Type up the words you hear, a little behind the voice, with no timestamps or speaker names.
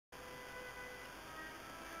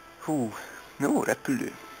Hú, no,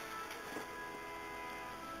 repülő.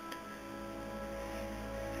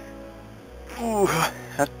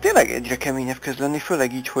 Hát tényleg egyre keményebb kezd lenni,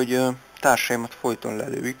 főleg így, hogy társaimat folyton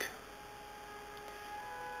lelőik.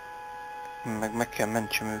 Meg kell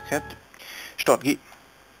mentsem őket. Start, Gi!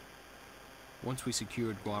 Once we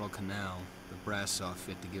secured Guadalcanal, the brass saw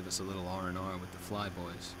fit to give us a little R&R with the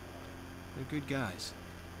flyboys. They're good guys.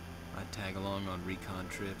 I'd tag along on recon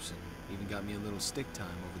trips and even got me a little stick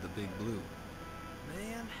time over the Big Blue.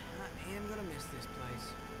 Man, I am gonna miss this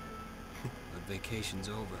place. But vacation's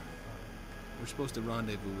over. We're supposed to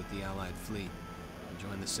rendezvous with the Allied fleet and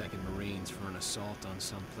join the 2nd Marines for an assault on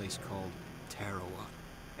some place called Tarawa.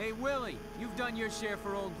 Hey, Willie, you've done your share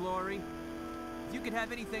for Old Glory. If you could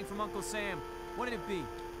have anything from Uncle Sam, what'd it be?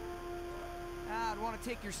 I'd want to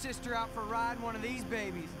take your sister out for a ride in one of these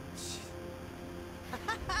babies.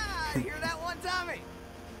 Hear that one, Tommy?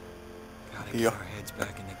 Gotta get our heads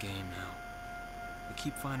back in the game now. We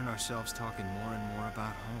keep finding ourselves talking more and more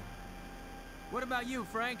about home. What about you,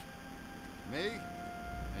 Frank? Me?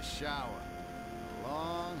 A shower. A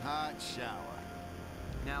long, hot shower.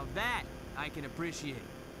 Now that I can appreciate.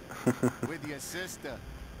 With your sister.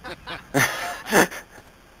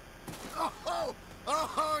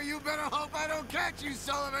 Oh, you better hope I don't catch you,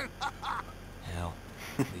 Sullivan. Hell,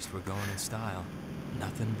 at least we're going in style.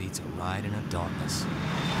 Nothing beats a ride in a Dauntless.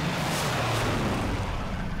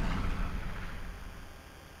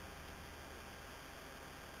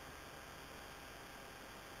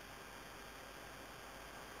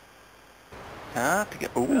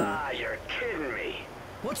 Ah, you're kidding me.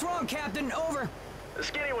 What's wrong, Captain? Over. The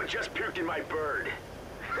skinny one just puked in my bird.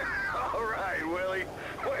 All right, Willie.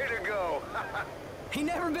 Way to go. He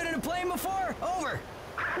never been in a plane before? Over.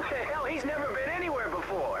 Hell, he's never been anywhere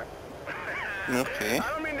before. Okay. I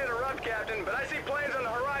don't mean to interrupt, Captain, but I see planes on the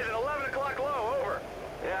horizon, 11 o'clock low, over.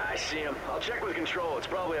 Yeah, I see him. I'll check with control. It's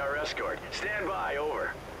probably our escort. Stand by,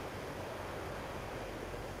 over.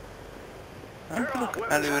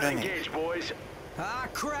 Előre engaged, boys. Ah,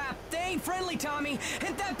 crap. They ain't friendly, Tommy.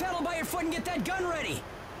 Hit that pedal by your foot and get that gun ready.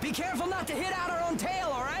 Be careful not to hit out our own tail,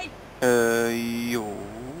 all right? Jó.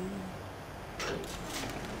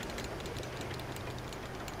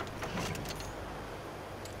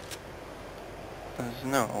 Ez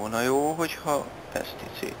nem volna jó, hogyha ezt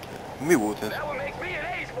így szétlő. Mi volt ez?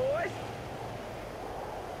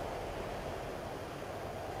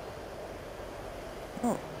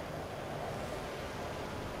 Oh.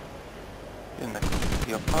 Jönnek a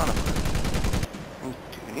japánok. Úgy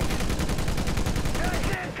tűnik.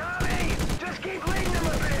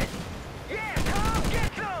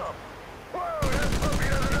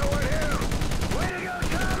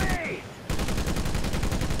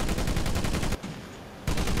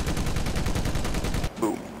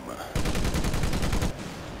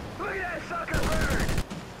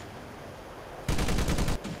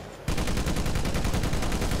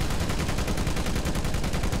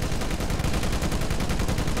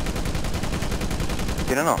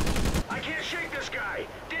 No. I can't shake this guy.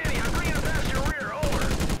 Danny, I'm bringing him past your rear. Over.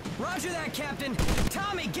 Roger that, Captain.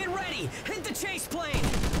 Tommy, get ready. Hit the chase plane.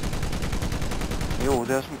 Jó,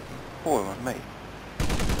 de ez hol van? Melyik?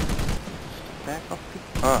 Elkapjuk?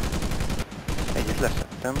 Ah. Egyet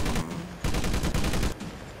leszettem.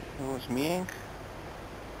 Jó, az miénk?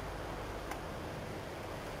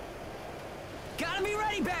 Gotta be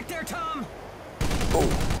ready back there, Tom.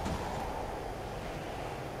 Oh.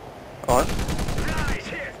 Az?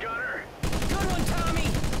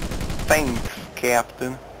 Thanks,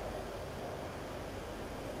 Captain.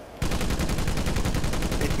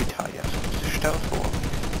 Egy mit hágyász? Ez is te ott hol?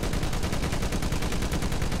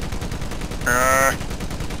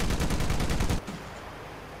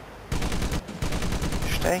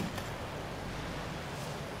 És te itt?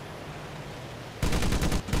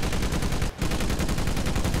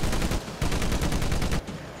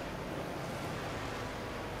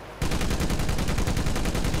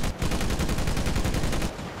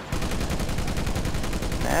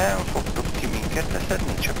 Nem fogtok ki minket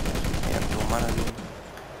leszedni, csak nem tudom már előbb.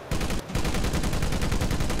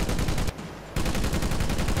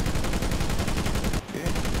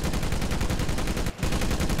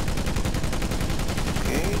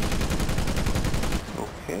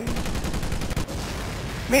 Oké.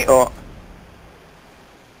 Mi a...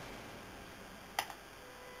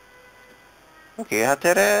 Oké, hát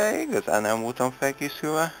erre igazán nem voltam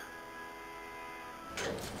felkészülve.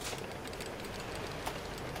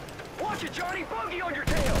 Johnny, boogie on your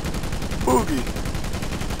tail. Boogie.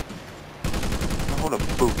 Na, hol a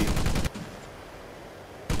boogie?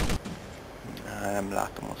 Nem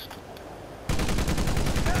látom azt ott.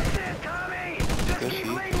 Köszi.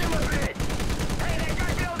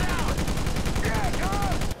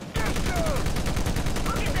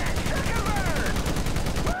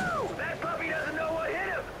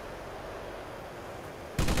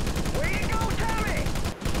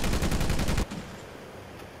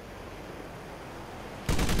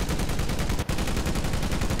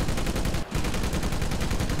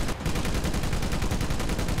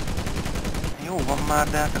 van már,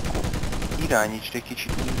 de hát akkor irányítsd egy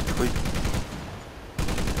kicsit úgy, hogy...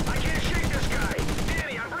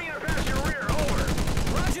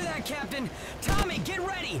 Roger that, Captain. Tommy, get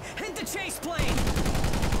ready. Hit the chase plane.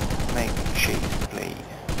 Melyik chase plane?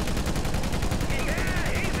 Yeah,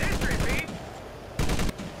 he's history, Pete.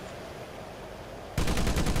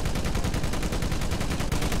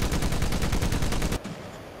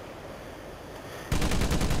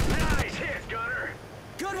 Nice hit, Gunner.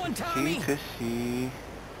 Good one, Tommy. Köszi.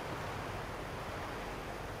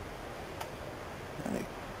 Elég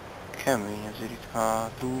kemény azért itt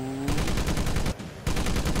hátul.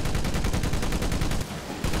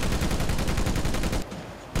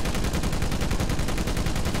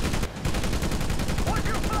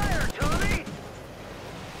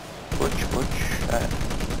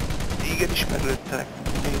 Téged is meglőttelek.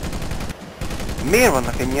 Miért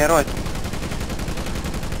vannak ennyien rajtunk?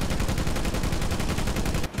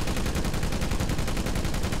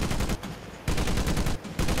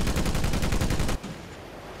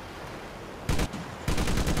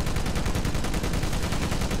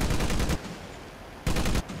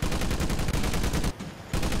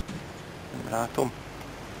 Nem látom.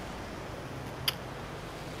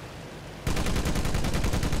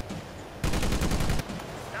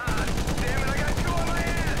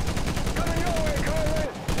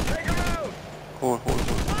 Hol?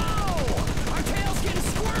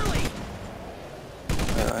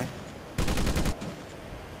 Ajaj.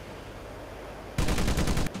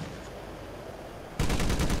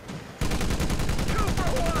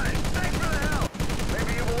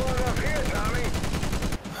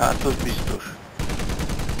 Hát az biztos.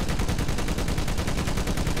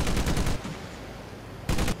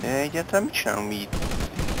 De egyáltalán mit csinálunk mi itt?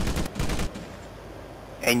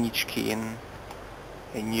 Ennyicskén.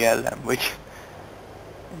 Ennyi ellen, vagy...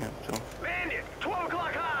 Nem tudom. Bandit, 12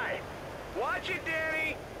 o'clock high. Watch it,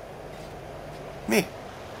 Danny. Mi?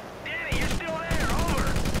 Danny, you're still there. Over.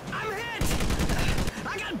 I'm hit.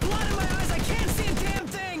 I got blood in my eyes. I can't see a damn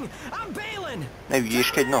thing. I'm bailing. Ne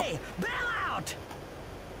ügyéskedj, no. Hey, bail out.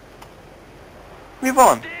 Mi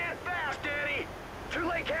van? Stand fast, Danny. Too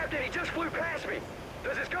late, Captain. He just flew past me.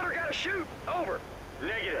 Does his gunner gotta shoot? Over.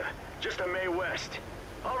 Negative. Just a May West.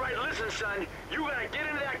 All right, listen, son. You gotta get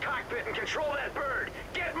into that cockpit and control that bird.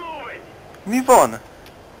 Get moving. Mi van?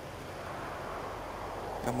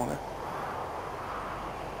 Ja, maga.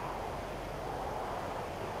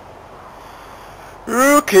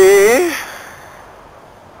 Okay.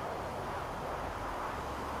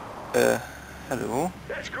 Hello.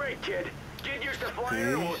 That's great, kid. Get used to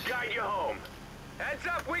flying and we'll guide you home. Heads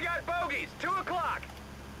up, we got bogeys. 2 o'clock.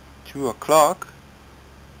 2 o'clock?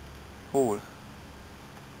 Hol?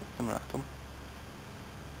 Nem látom.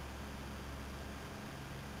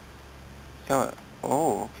 Ja,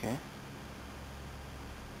 ó, oké.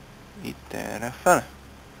 Itt erre fel.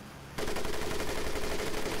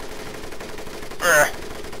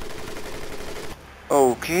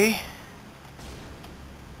 Oké.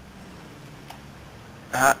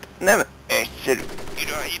 Hát nem egyszerű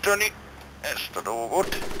irányítani ezt a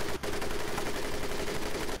dolgot.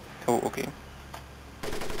 Ó, oké.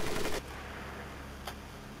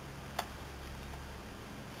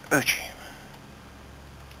 Öcsém.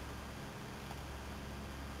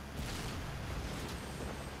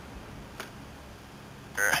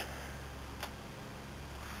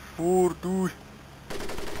 Fordulj!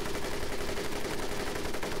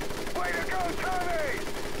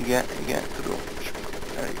 Igen, tudom.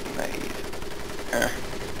 Elég nehéz.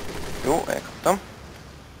 Jó, elkaptam.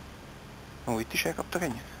 Ó, itt is elkaptak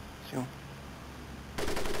ennyit? Ez jó.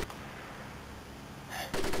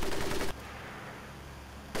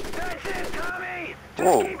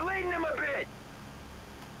 Wow.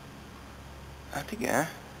 Hát igen.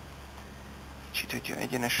 Kicsit, hogyha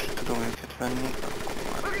egyenes tudom őket venni, akkor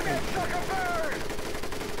már...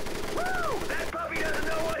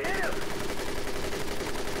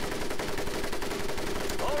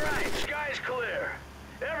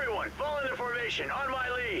 On my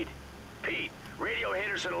lead. Pete, radio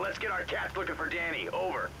Henderson and let's get our cats looking for Danny.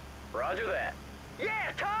 Over. Roger that.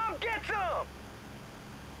 Yeah, Tom, get some!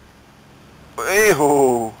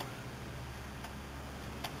 Éhó!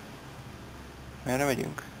 Merre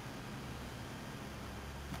megyünk?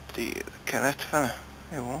 Dél-kelet fele?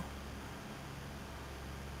 Jó.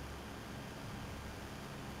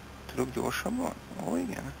 Tudok gyorsabban? Ó,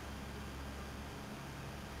 igen.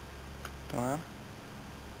 Talán.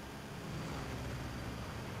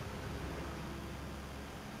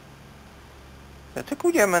 Ezek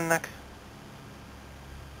ugye mennek?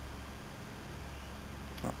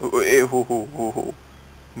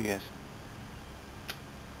 Mi ez?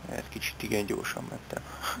 Ez kicsit igen gyorsan mentem.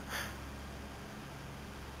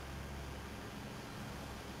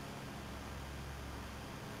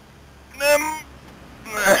 Nem!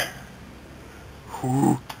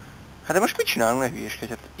 Hú! Hát de most mit csinálunk, ne hülyéskedj?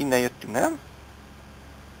 Hát innen jöttünk, nem?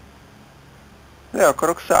 Le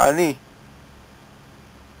akarok szállni!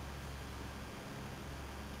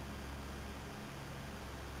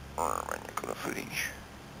 Menjek oda fölé is.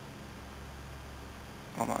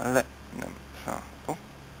 Ma már le... nem szálltok.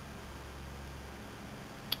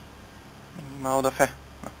 Menjünk már oda fe.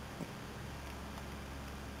 Na.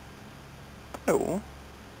 Jó.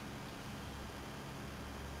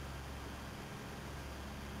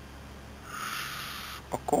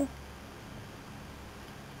 Akkor?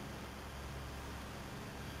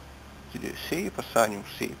 Az idő szép, a szárnyunk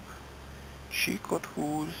szép. Csíkot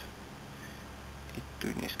húz. Itt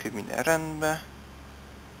úgy néz ki, hogy minden rendben.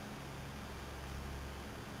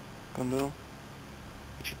 Gondolom.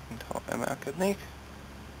 Kicsit, mintha emelkednék.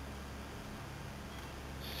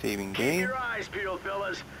 Saving Keep game. your eyes peeled,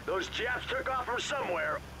 fellas. Those Japs took off from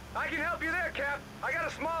somewhere. I can help you there, Cap. I got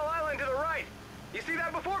a small island to the right. You see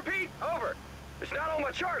that before, Pete? Over. It's not on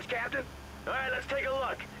my charts, Captain. All right, let's take a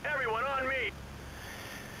look. Everyone on me.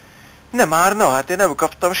 Nem árna, hát én nem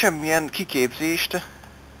kaptam semmilyen kiképzést.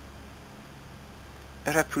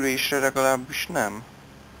 Repülésre legalábbis nem.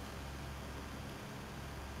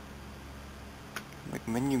 Meg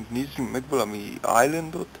menjünk, nézzünk meg valami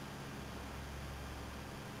islandot.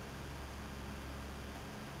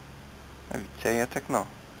 Ne vicceljetek, na.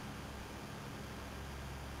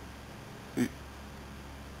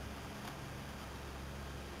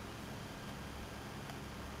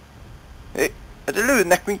 De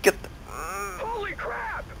lőnek minket! Holy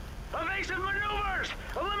crap! Evasive maneuvers!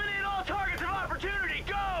 Eliminate all targets of opportunity!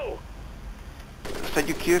 Go!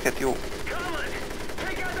 Szedjük ki őket, jó? Conlon,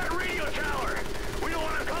 take out that radio tower! We don't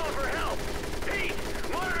want to call for help! Pete,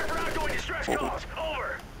 monitor for outgoing distress calls!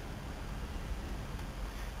 Over!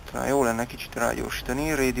 Talán jó lenne kicsit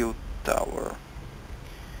rágyorsítani. Radio Tower.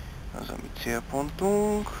 Az a mi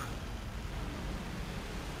célpontunk.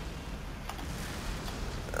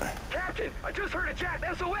 Captain, I just heard a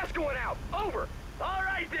Jap SOS going out! Over! All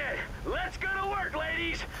right then! Let's go to work,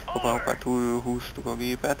 ladies! Hoppá, túlhúztuk a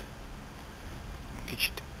gépet.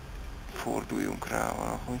 Kicsit forduljunk rá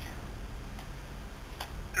valahogy.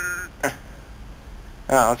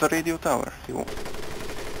 Az a Radio Tower? Jó.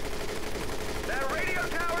 That radio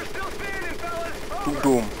tower's still spinning, fellas!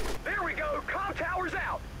 Tudom. There we go! Comm tower's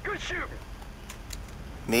out! Good shooting!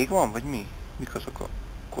 Még van, vagy mi? Mik azok a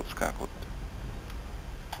kockák ott?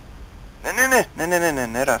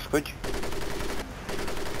 Ne rázkodj!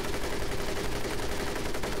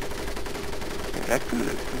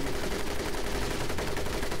 Repülők?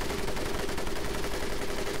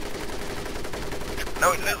 Csak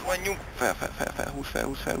nehogy lezvanjunk! Fel, húzz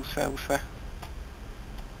fel!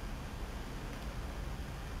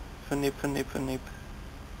 Fönnép.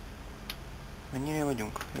 Mennyire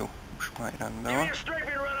vagyunk? Jó, most már rendben van.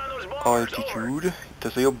 Altitude. Itt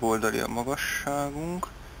ez a jobb oldali a magasságunk.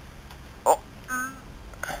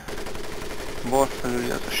 Bal felüli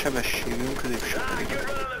az a sebességünk, középső pedig.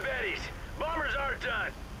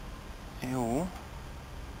 Jó.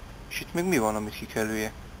 És itt még mi van, amit ki kell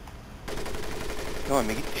lőjek? Jaj,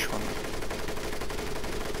 még itt is vannak.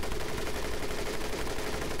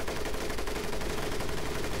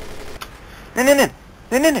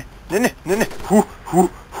 Ne. Hú.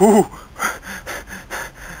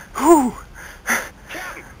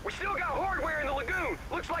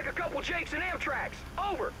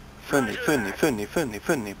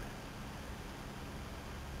 Fönnép.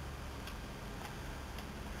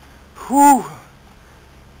 Hú!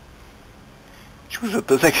 Csúszott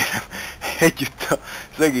az egerem együtt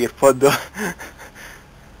az egérpaddal.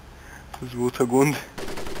 Az volt a gond.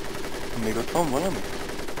 Még ott van valami?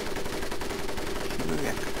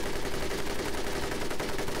 Kilőjek.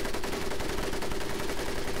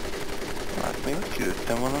 Hát még ott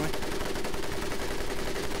kilőttem valamit.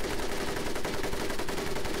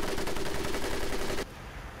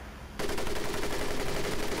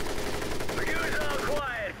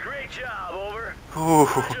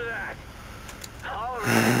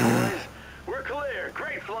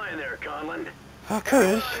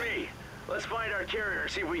 Because let's find our carrier and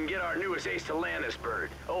see if we can get our newest ace to land this bird.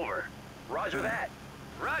 Over. Roger that.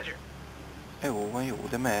 Roger. Jó van, jó,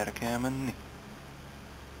 de merre kell menni?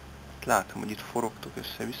 Látom, hogy itt forogtok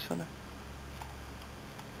össze-vissza, de...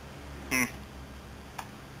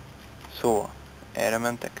 Szóval, erre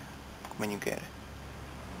mentek? Akkor menjünk erre.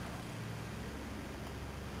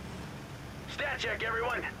 Stat check,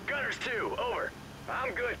 everyone. Gunners 2, over.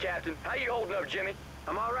 I'm good, Captain. How you holding up, Jimmy?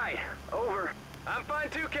 I'm all right. Over. I'm fine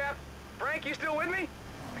too, Cap. Frank, you still with me?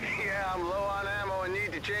 Yeah, I'm low on ammo and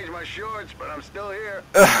need to change my shorts, but I'm still here.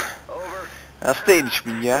 Over. Azt én is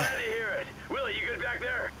mindjárt. Glad to hear it. Willie, you good back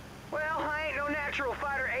there? Well, I ain't no natural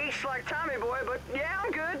fighter ace like Tommy Boy, but yeah,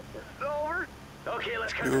 I'm good. Over. Okay,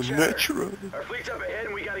 let's cut the You're chatter. natural. Our fleet's up ahead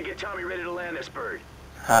and we gotta get Tommy ready to land this bird.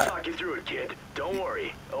 Ha. I'll talk you through it, kid. Don't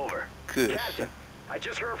worry. Over. Kösz. Captain, I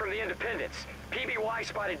just heard from the Independence. PBY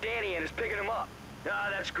spotted Danny and is picking him up. Ah,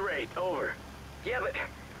 that's great. Over. Yeah, but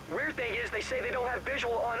weird thing is they say they don't have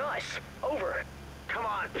visual on us. Over. Come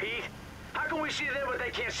on, Pete. How can we see them but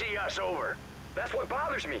they can't see us? Over. That's what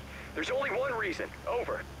bothers me. There's only one reason.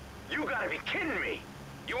 Over. You gotta be kidding me.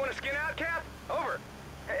 You want to skin out, Cap? Over.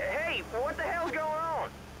 Hey, what the hell's going on?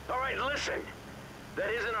 All right, listen. That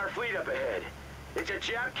isn't our fleet up ahead. It's a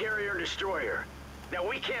Jap carrier destroyer. Now,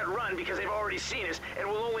 we can't run because they've already seen us, and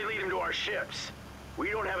we'll only lead them to our ships. We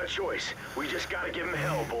don't have a choice. We just gotta give them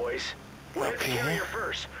hell, boys. We'll hit the carrier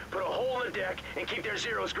first, put a hole in the deck, and keep their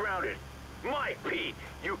Zeros grounded. Mike, Pete,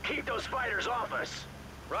 you keep those fighters off us.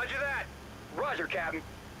 Roger that. Roger, Captain.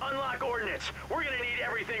 Unlock ordnance. We're gonna need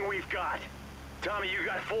everything we've got. Tommy, you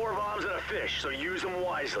got 4 bombs and a fish, so use them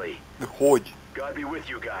wisely. De hogy? God be with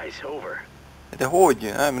you guys. Over. De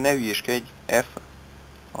hogy? Nem, ne hülyéskedj. F.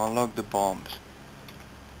 Unlock the bombs.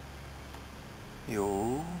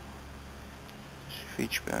 Jó.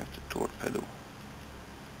 Switch back to torpedo.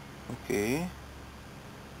 Oké.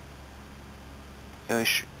 Ja,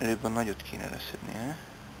 és előbb a nagyot kéne leszednie.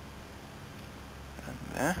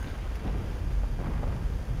 Rendben.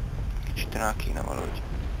 Kicsit rá kéne valahogy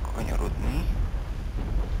kanyarodni.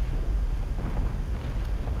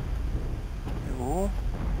 Jó.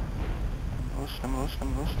 Nem rossz.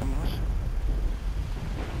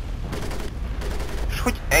 És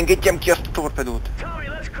hogy engedjem ki azt a torpedót? Tommy,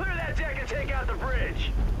 let's clear that deck and take out the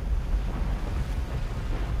bridge.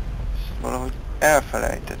 Ezt valahogy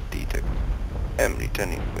elfelejtettétek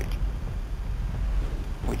említeni,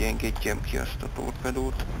 hogy engedjem ki azt a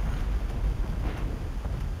torpedót.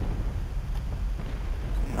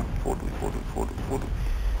 Na, fordulj.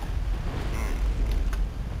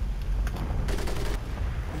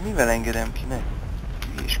 Mivel engedem ki? Ne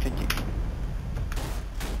hülyéskedjék.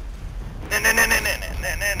 Ne.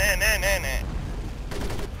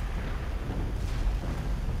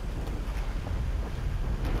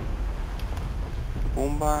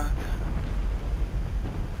 Bombák.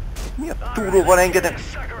 Mi a túróval engedem?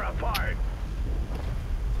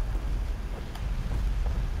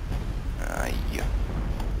 Ájja.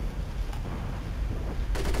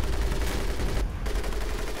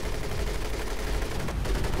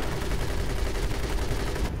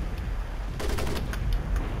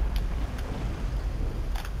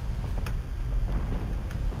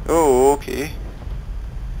 Ó, oké.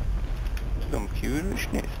 Tudom kívülről is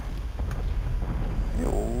nézni.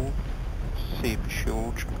 Jó. Szép is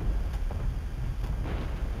jó, csak...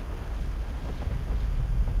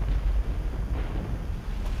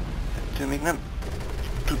 Ettől még nem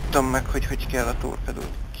tudtam meg, hogy kell a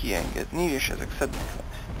torpedót kiengedni, és ezek szednek le.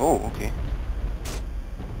 Ó, oké.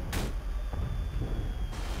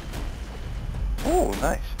 Ó,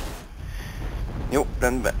 nice. Jó,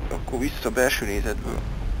 rendben. Akkor vissza a belső nézetből.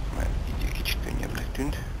 Mert így egy kicsit könnyebbnek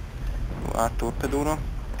tűnt. Jó, át torpedóra.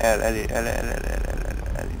 El innen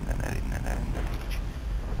egy kicsit.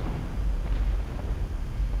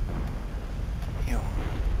 Jó.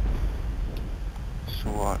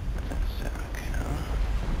 Szóval ezzel kell.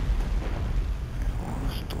 Jó,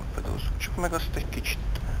 azt torpedózzuk csak meg azt egy kicsit.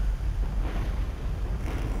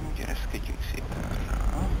 Gyereszkedjünk szépen rá.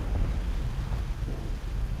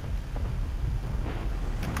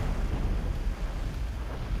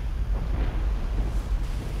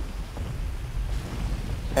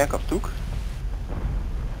 Elkaptuk.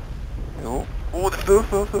 Jó. Ó, de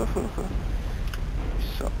föl.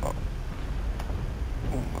 Vissza a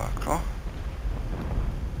bombákra.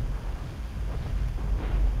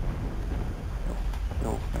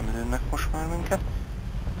 Jó, nem lőnek most már minket.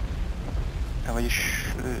 Vagyis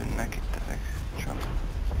lőnek itt ezek csak.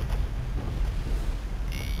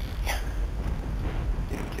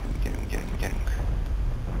 Gyerünk.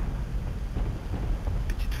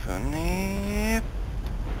 Picit fölnébb.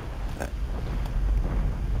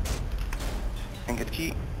 Engedd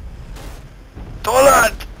ki.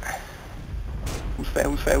 Találd! Húzz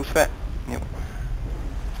fel. Jó.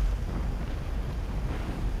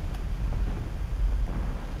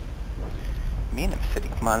 Miért nem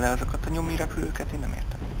szedik már le azokat a nyomi repülőket? Én nem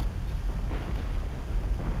értem.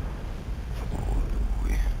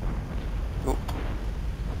 Fordulj. Jó.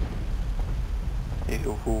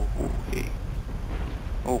 Hé.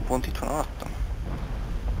 Ó, pont itt van alattam.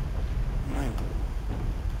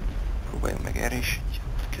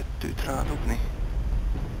 kettőt rádobni.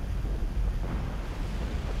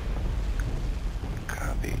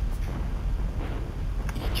 Kb.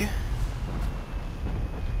 Így.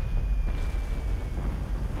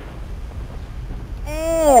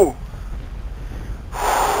 Ó!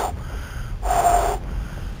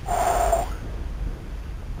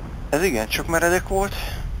 Ez igen, csak meredek volt.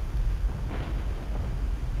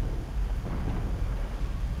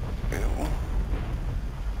 Jó.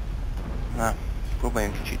 Na,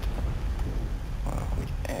 próbáljunk kicsit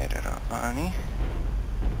valahogy erre ráállni.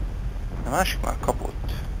 A másik már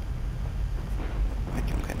kapott.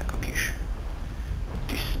 Adjunk ennek a kis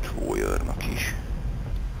destroyernak is.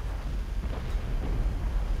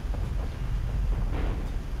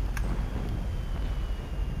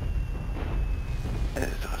 Ez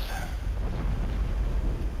az.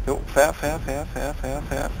 Jó, fel,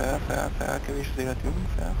 kevés az életünk,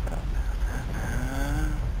 fel.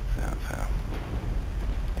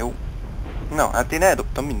 Jó. Na, hát én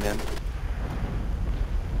eldobtam mindent.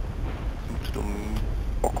 Nem tudom, mit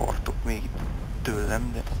akartok még itt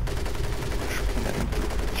tőlem, de sok mindent nem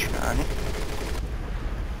tudok csinálni.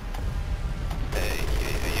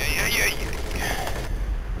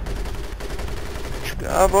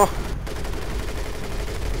 Csodába.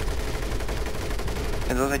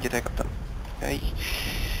 Ez az egyet elkaptam.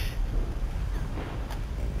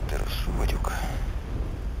 De rosszul vagyok.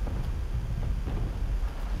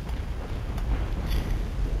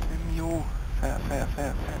 Nem jó. Fel.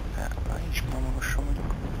 Már is már magasan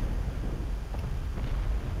vagyok.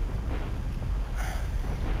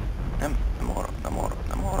 Nem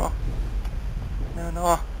arra.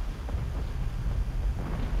 Na.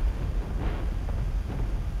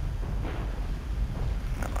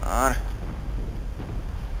 Nem már.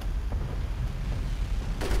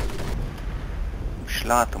 És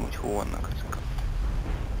látom, hogy hol vannak ezek a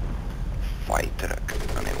fighterek.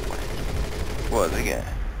 Na jó van. Hol az,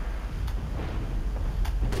 igen.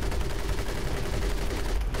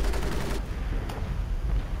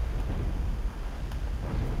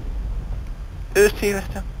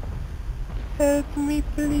 Összélettem. Help me,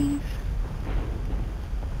 please.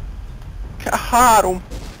 3.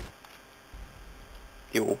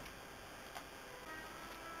 Jó.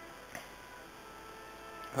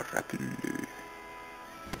 A repülő.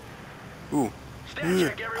 Stat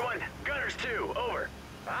check, everyone. Gunners 2, over.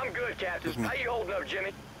 I'm good, Captain. How you holding up,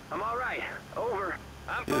 Jimmy? I'm all right. Over.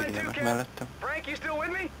 I'm fine too, Captain. Frank, you still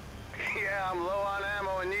with me? Yeah, I'm low on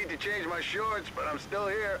ammo and need to change my shorts, but I'm still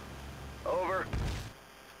here. Over.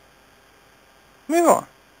 Mi van?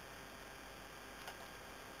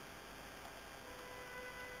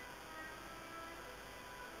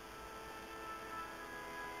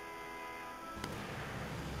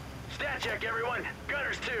 Stat check, everyone.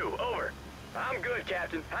 Gunners 2, over. I'm good,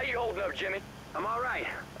 Captain. How you holding up, Jimmy? I'm all right.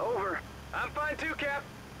 Over. I'm fine too, Cap.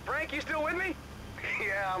 Frank, you still with me?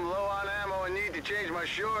 Yeah, I'm low on ammo and need to change my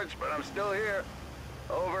shorts, but I'm still here.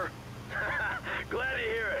 Over. Glad to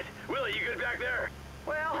hear it. Willie, you good back there?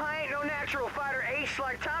 Well, I ain't no natural fighter ace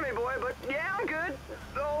like Tommy Boy, but yeah, I'm good.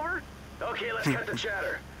 Over. Okay, let's cut the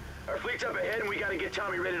chatter. Our fleet's up ahead and we gotta get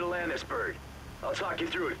Tommy ready to land this bird. I'll talk you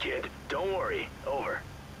through it, kid. Don't worry. Over.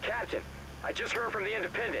 Captain, I just heard from the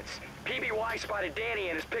Independence. PBY spotted Danny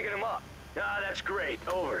and is picking him up. Ah, that's great.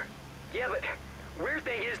 Over. Yeah, but weird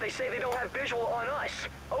thing is they say they don't have visual on us.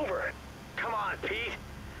 Over. Come on, Pete.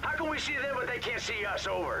 How can we see them but they can't see us?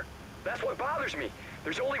 Over. That's what bothers me.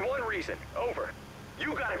 There's only one reason. Over.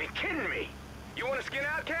 You gotta be kidding me. You want to skin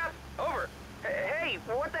out, Cap? Over. Hey,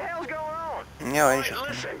 what the hell's going on? Ja, All right,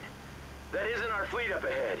 listen. That isn't our fleet up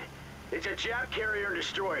ahead. It's a Jap carrier and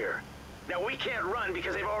destroyer. Now, we can't run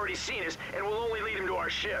because they've already seen us, and we'll only lead them to our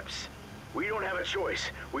ships. We don't have a choice.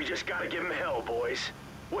 We just gotta give them hell, boys.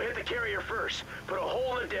 We'll hit the carrier first, put a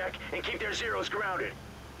hole in the deck, and keep their Zeros grounded.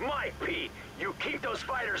 Mike, Pete, you keep those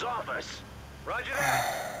fighters off us. Roger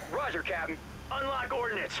that. Roger, Captain. Unlock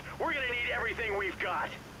ordnance. We're gonna need everything we've got.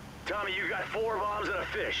 Tommy, you got 4 bombs and a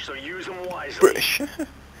fish, so use them wisely. Fish.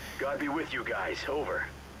 God be with you guys. Over.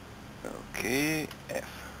 Oké, F.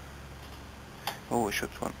 Ó, és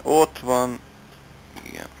ott van. Ott van.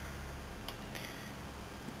 Igen.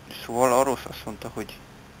 Szóval a rossz azt mondta, hogy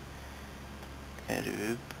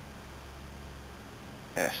előbb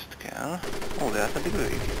ezt kell. Ó, de hát addig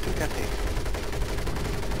lőjük itt őket, én.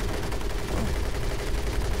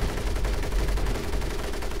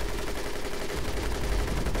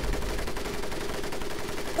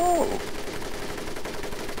 Ó!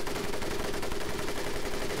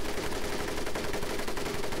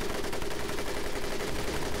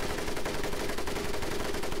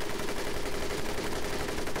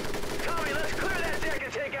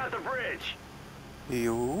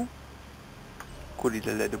 Jó. Akkor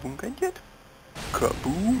ide ledobunk egyet.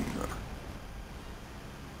 Kaboom!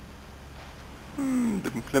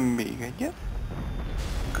 Dobunk le még egyet.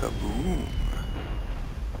 Kaboom!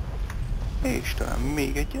 És talán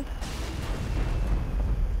még egyet.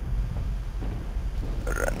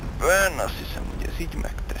 Rendben, azt hiszem, hogy ez így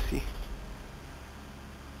megteszi.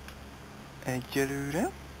 Egyelőre.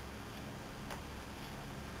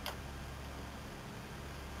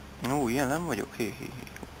 Ó, ilyen nem vagyok, hé.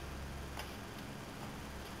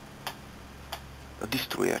 A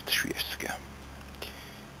destroyert süllyeszteni kell.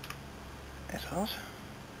 Ez az.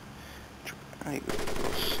 Csak elég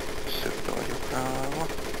rossz szögbe vagyok ráállva.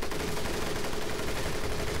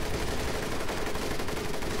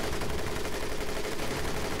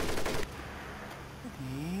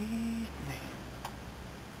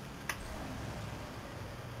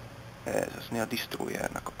 Ez az, ne a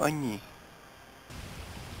destroyernek annyi.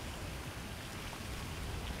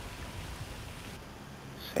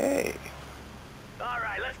 Szép.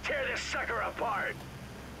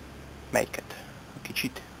 Melyiket? A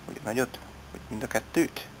kicsit? Vagy a nagyot? Vagy mind a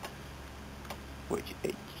kettőt? Vagy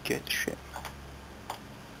egyiket sem?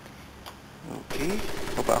 Oké.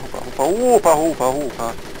 Hoppá.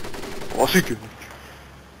 A szükön!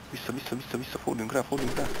 Vissza, forduljunk rá.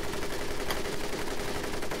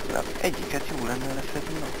 Legalább egyiket jó lenne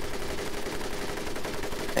leszedni, na.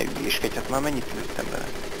 Ne ügyéskedj, hát már mennyit lőttem bele.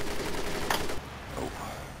 Ó.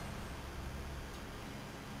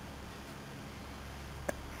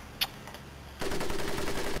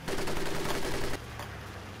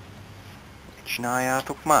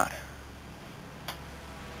 Csináljátok már!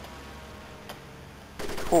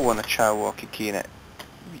 Hol van a csávó, aki kéne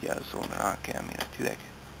vigyázzon ránk elméletileg?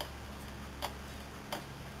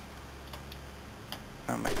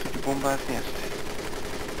 Nem meg tudjuk bombázni ezt?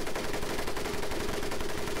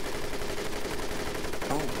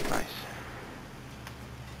 Oh, nice.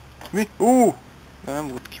 Mi? De nem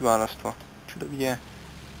volt kiválasztva. Csoda, ugye?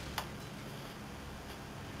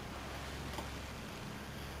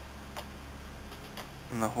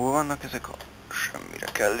 Na, hol vannak ezek a semmire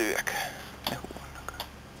kellőek? De hol vannak?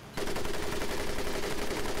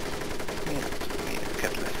 Miért nem tudom én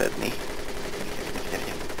őket leszedni?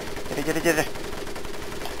 Gyere!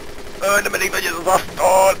 Nem elég nagy ez az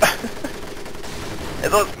asztal!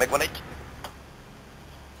 Ez az, megvan egy!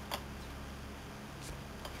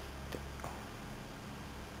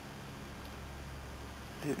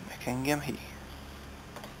 Lőnek engem, hé!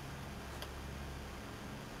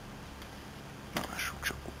 Na,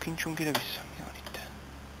 csak kincsunk ide-vissza, mi van itt?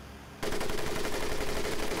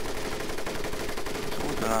 Az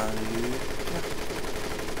oldalán lőtte.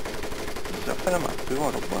 Visszafele már fő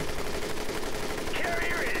van robbant.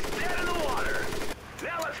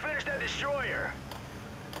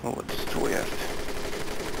 Ó, a destroyert.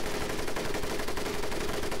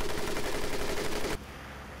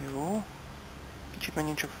 Jó. Kicsit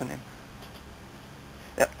menjünk csak feném.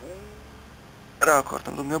 Ja. Rá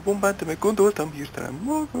akartam dobni a bombát, de meg gondoltam hirtelen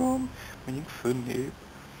magam. Menjünk fönnébb.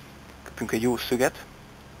 Kapjunk egy jó szöget.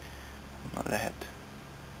 Honnan lehet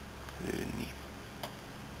lőni.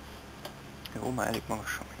 Jó, már elég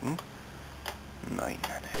magasan megyünk. Na,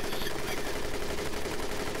 innen helyezzük meg.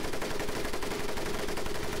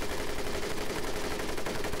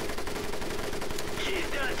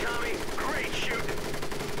 Tommy, great shooting.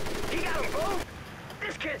 He got them both?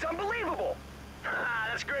 This kid's unbelievable.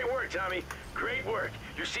 That's great work, Tommy. Great work.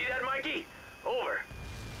 You see that, Mikey? Over.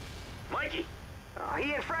 Mikey?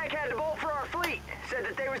 He and Frank had to bolt for our fleet. Said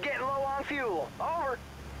that they was getting low on fuel. Over.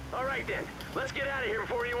 All right, then. Let's get out of here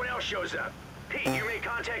before anyone else shows up. Pete, you made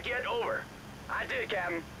contact yet? Over. I did,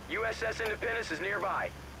 Captain. USS Independence is nearby.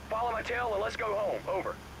 Follow my tail and let's go home.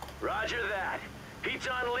 Over. Roger that. Pete's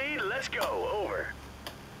on lead. Let's go. Over.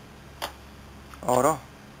 Arra?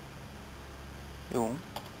 Jó.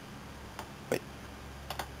 Vagy...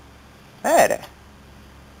 Erre?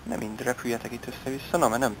 Nem mind repüljetek itt össze-vissza, na,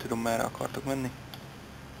 mert nem tudom, merre akartok menni.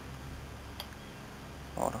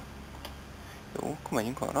 Arra. Jó, akkor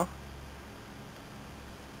menjünk arra.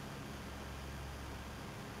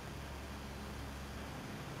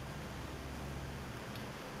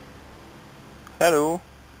 Hello!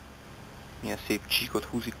 Milyen szép csíkot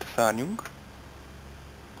húz itt a szárnyunk.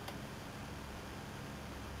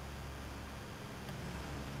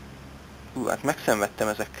 Hát megszenvedtem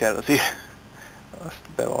ezekkel azért. Azt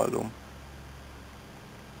bevallom.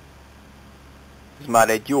 Ez már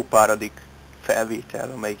egy jó páradik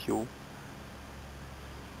felvétel, amelyik jó.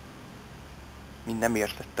 Mind nem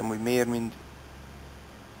értettem, hogy miért mind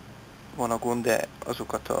van a gond, de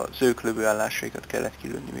azokat a zöklövő állásaikat kellett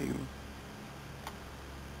kilőni végül.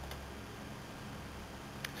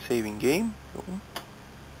 Saving game. Jó.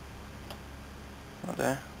 Na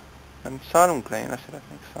de... Nem szállunk le, én le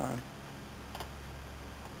szeretnék szállni.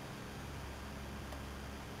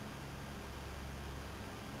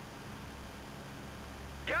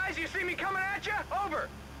 Guys, you see me coming at you? Over.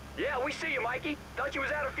 Yeah, we see you, Mikey. Thought you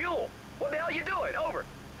was out of fuel. What the hell you doing? Over.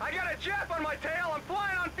 I got a Jap on my tail. I'm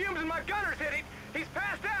flying on fumes and my gunner's hit him. He's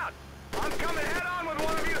passed out. I'm coming head on with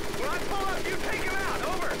one of you. When I pull up, you take him out.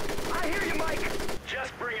 Over. I hear you, Mike.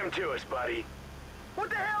 Just bring him to us, buddy. What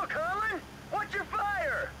the hell, Colin? What's your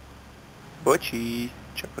fire? Bocsi,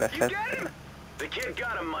 csak You get leszettem. him? The kid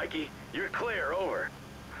got him, Mikey. You're clear, over.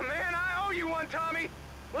 Man, I owe you one, Tommy.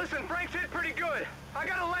 Listen, Frank's hit pretty good. I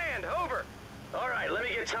gotta land. Over. All right, let me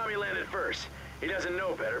get Tommy landed first. He doesn't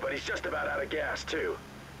know better, but he's just about out of gas, too.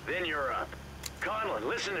 Then you're up. Conlon,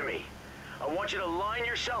 listen to me. I want you to line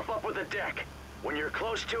yourself up with the deck. When you're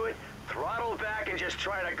close to it, throttle back and just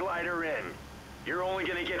try to glide her in. You're only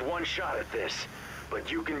gonna get one shot at this, but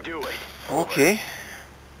you can do it. Oké.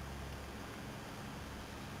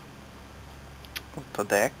 Ott a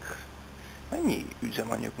deck. Mennyi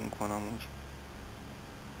üzemanyagunk van amúgy?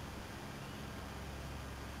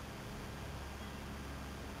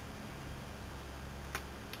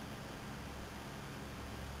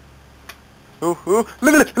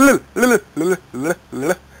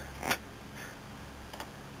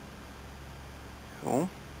 Jó.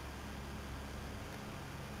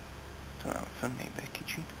 Talán fönnék be egy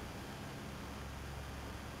kicsit.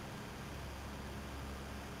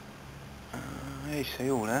 Észre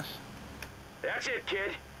jó lesz. That's it,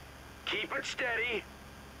 kid. Keep it steady.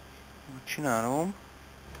 Úgy csinálom.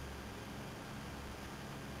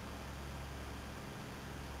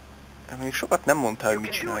 Még sokat nem mondtál, hogy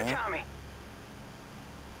mit csinálja.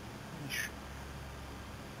 És...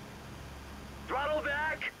 Throttle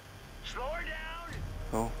back. Slow her down.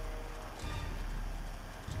 Jó.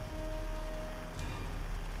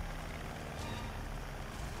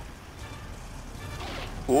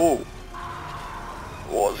 Ó!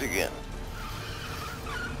 Ó, az igen.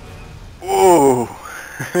 Ó!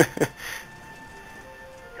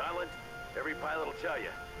 Conlon, every pilot will tell you,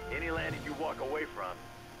 any landing you walk away from,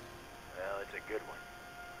 well, it's a good one.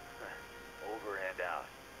 Over and out.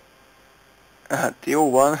 Hát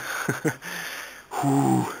jó van.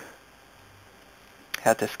 Hú.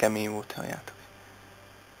 Hát ez kemény volt, halljátok.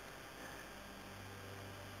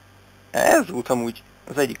 Ez volt amúgy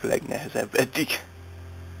az egyik legnehezebb eddig.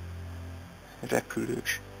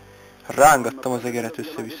 Repülős. Rángattam az egeret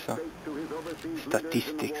össze-vissza.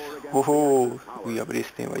 Statistics. Hoho, újabb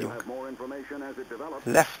résznél vagyunk.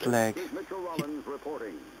 Left leg. Hit.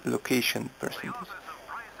 Location percentage.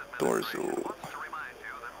 Torso.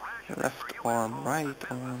 Left arm, right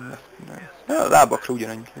arm, left arm. Ja, a lábakra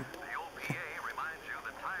ugyanannyit lőtt.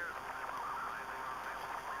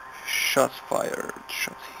 Shots fired,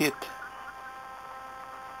 shots hit.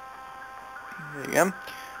 Igen.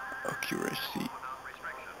 Accuracy.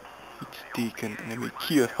 Hits taken, enemy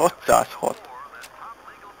kill 606.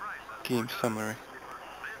 Game summary.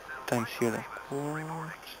 Times here like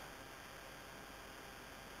corpse.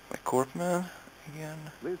 My corpman. Again.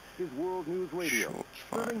 This is World News Radio, Shots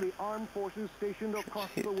serving fired. the armed forces stationed Shots across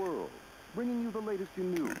hit. the world, bringing you the latest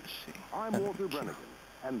in news. I'm Walter Brennigan,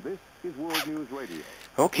 and this is World News Radio.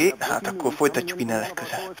 Oké, hát akkor folytatjuk innen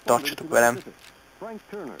legközelebb. Tartsatok velem,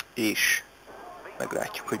 és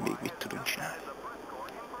meglátjuk, hogy még mit tudunk csinálni.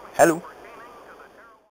 Hello!